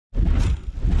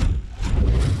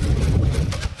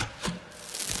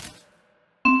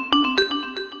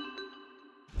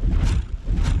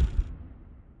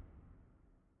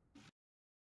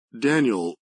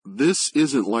Daniel, this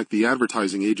isn't like the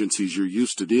advertising agencies you're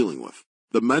used to dealing with.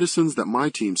 The medicines that my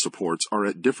team supports are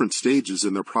at different stages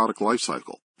in their product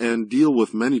lifecycle and deal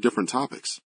with many different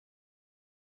topics.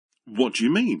 What do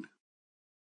you mean?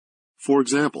 For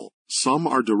example, some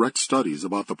are direct studies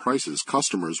about the prices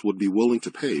customers would be willing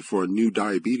to pay for a new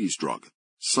diabetes drug.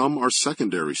 Some are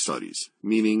secondary studies,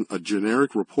 meaning a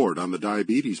generic report on the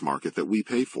diabetes market that we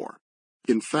pay for.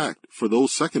 In fact, for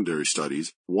those secondary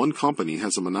studies, one company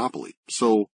has a monopoly,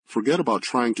 so forget about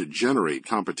trying to generate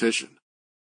competition.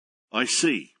 I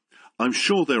see. I'm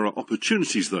sure there are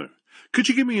opportunities, though. Could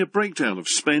you give me a breakdown of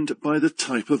spend by the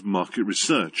type of market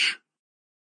research?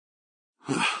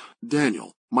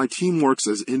 Daniel, my team works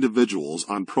as individuals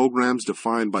on programs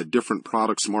defined by different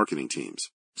products marketing teams.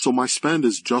 So my spend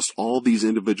is just all these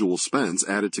individual spends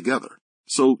added together.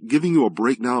 So giving you a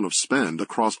breakdown of spend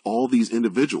across all these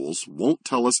individuals won't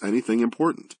tell us anything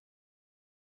important.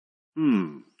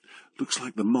 Looks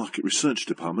like the market research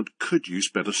department could use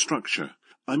better structure.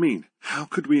 I mean, how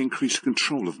could we increase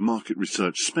control of market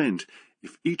research spend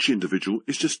if each individual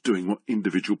is just doing what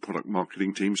individual product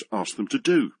marketing teams ask them to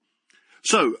do?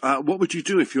 So, what would you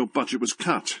do if your budget was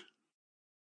cut?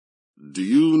 Do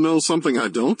you know something I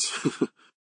don't?